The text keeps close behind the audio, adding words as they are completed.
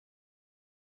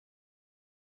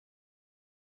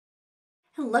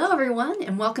Hello everyone,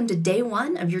 and welcome to day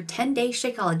one of your 10-day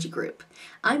Shakeology group.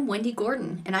 I'm Wendy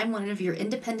Gordon, and I'm one of your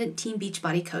independent Team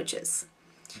Beachbody coaches.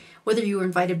 Whether you were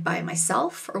invited by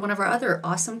myself or one of our other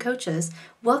awesome coaches,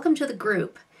 welcome to the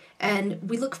group, and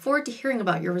we look forward to hearing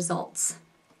about your results.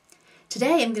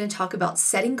 Today I'm going to talk about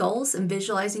setting goals and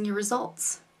visualizing your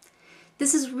results.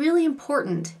 This is really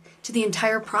important to the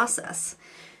entire process,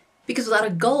 because without a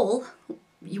goal,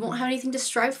 you won't have anything to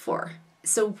strive for.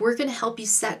 So we're going to help you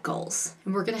set goals,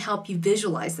 and we're going to help you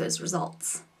visualize those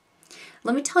results.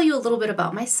 Let me tell you a little bit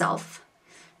about myself,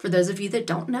 for those of you that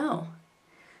don't know.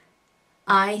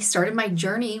 I started my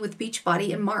journey with Beachbody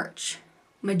in March.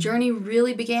 My journey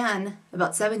really began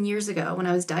about 7 years ago when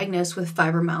I was diagnosed with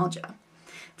fibromyalgia.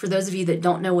 For those of you that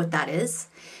don't know what that is,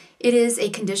 it is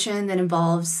a condition that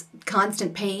involves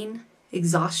constant pain,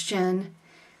 exhaustion,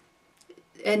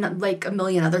 and like a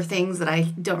million other things that I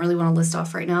don't really want to list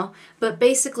off right now. But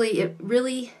basically, it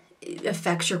really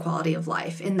affects your quality of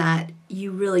life in that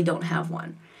you really don't have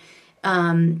one.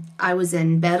 I was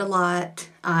in bed a lot.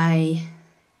 I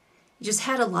just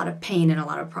had a lot of pain and a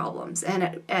lot of problems.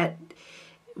 And at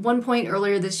one point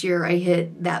earlier this year, I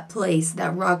hit that place,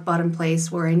 that rock bottom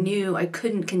place where I knew I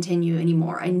couldn't continue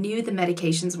anymore. I knew the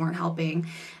medications weren't helping.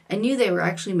 I knew they were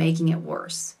actually making it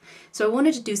worse. So I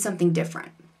wanted to do something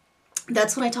different.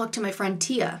 That's when I talked to my friend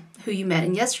Tia, who you met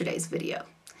in yesterday's video.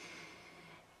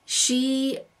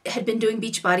 She had been doing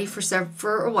Beachbody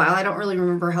for a while. I don't really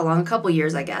remember how long, a couple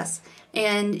years, I guess.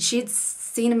 And she'd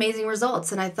seen amazing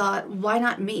results, and I thought, why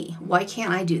not me? Why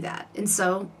can't I do that? And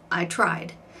so I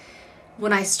tried.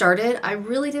 When I started, I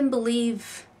really didn't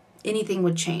believe anything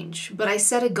would change, but I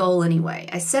set a goal anyway.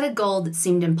 I set a goal that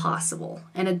seemed impossible,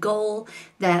 and a goal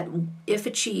that, if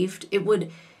achieved, it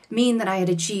would mean that I had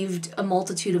achieved a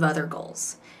multitude of other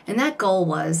goals. And that goal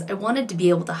was I wanted to be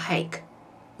able to hike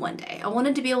one day. I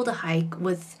wanted to be able to hike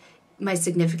with my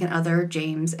significant other,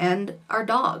 James, and our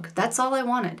dog. That's all I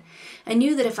wanted. I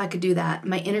knew that if I could do that,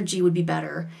 my energy would be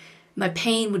better, my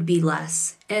pain would be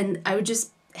less, and I would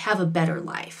just have a better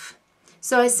life.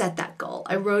 So I set that goal.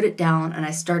 I wrote it down, and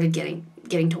I started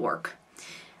getting to work.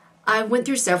 I went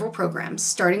through several programs,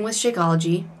 starting with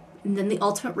Shakeology, and then the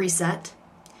Ultimate Reset.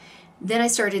 Then I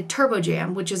started Turbo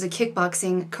Jam, which is a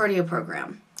kickboxing cardio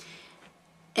program.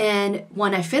 And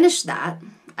when I finished that,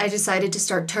 I decided to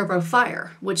start Turbo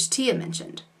Fire, which Tia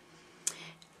mentioned.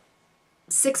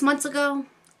 6 months ago,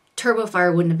 Turbo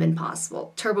Fire wouldn't have been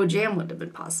possible. Turbo Jam wouldn't have been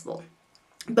possible.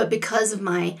 But because of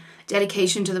my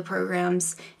dedication to the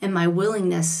programs and my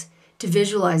willingness to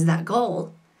visualize that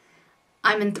goal,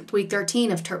 I'm in week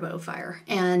 13 of Turbo Fire,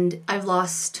 and I've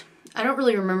lost, I don't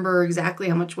really remember exactly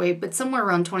how much weight, but somewhere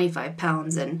around 25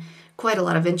 pounds and quite a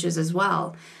lot of inches as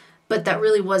well. But that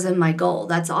really wasn't my goal.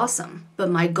 That's awesome. But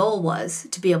my goal was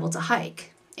to be able to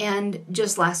hike. And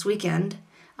just last weekend,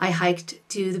 I hiked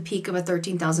to the peak of a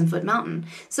 13,000-foot mountain.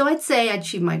 So I'd say I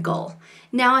achieved my goal.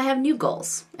 Now I have new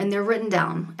goals, and they're written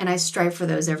down, and I strive for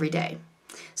those every day.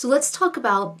 So let's talk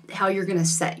about how you're going to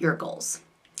set your goals.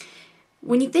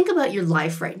 When you think about your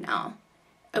life right now,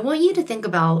 I want you to think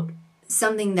about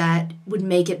something that would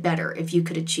make it better if you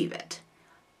could achieve it.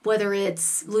 Whether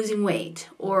it's losing weight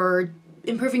or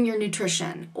improving your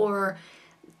nutrition or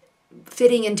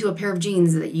fitting into a pair of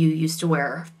jeans that you used to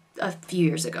wear a few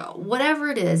years ago. Whatever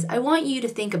it is, I want you to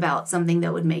think about something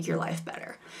that would make your life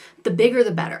better. The bigger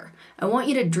the better. I want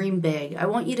you to dream big. I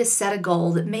want you to set a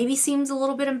goal that maybe seems a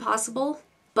little bit impossible,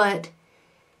 but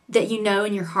that you know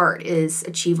in your heart is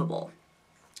achievable.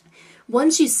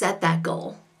 Once you set that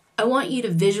goal, I want you to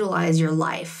visualize your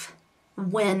life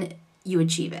when you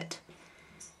achieve it.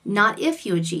 Not if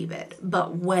you achieve it,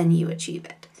 but when you achieve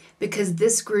it. Because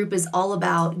this group is all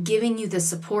about giving you the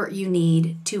support you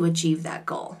need to achieve that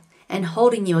goal and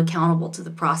holding you accountable to the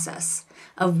process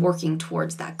of working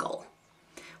towards that goal.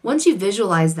 Once you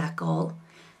visualize that goal,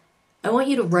 I want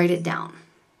you to write it down.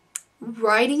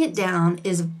 Writing it down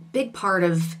is a big part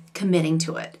of committing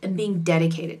to it and being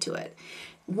dedicated to it.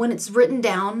 When it's written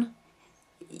down,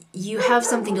 you have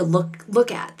something to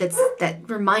look at that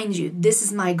reminds you, this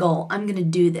is my goal. I'm going to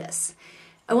do this.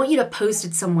 I want you to post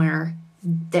it somewhere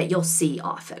that you'll see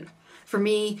often. For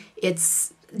me,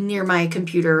 it's near my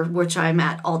computer, which I'm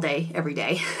at all day, every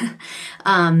day.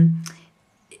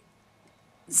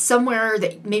 Somewhere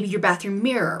that maybe your bathroom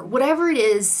mirror, whatever it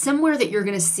is, somewhere that you're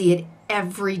going to see it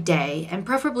every day and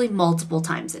preferably multiple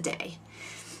times a day.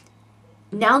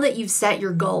 Now that you've set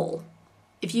your goal,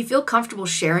 if you feel comfortable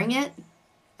sharing it,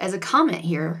 as a comment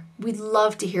here, we'd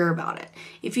love to hear about it.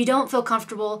 If you don't feel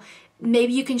comfortable,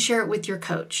 maybe you can share it with your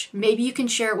coach. Maybe you can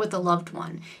share it with a loved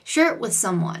one. Share it with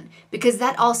someone, because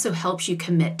that also helps you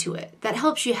commit to it. That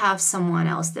helps you have someone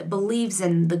else that believes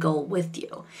in the goal with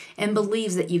you and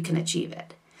believes that you can achieve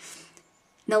it.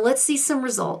 Now let's see some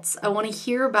results. I want to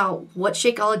hear about what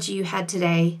Shakeology you had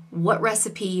today, what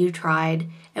recipe you tried,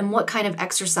 and what kind of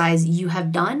exercise you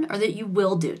have done or that you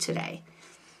will do today.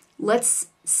 Let's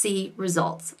see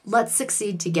results. Let's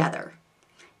succeed together.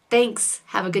 Thanks.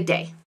 Have a good day.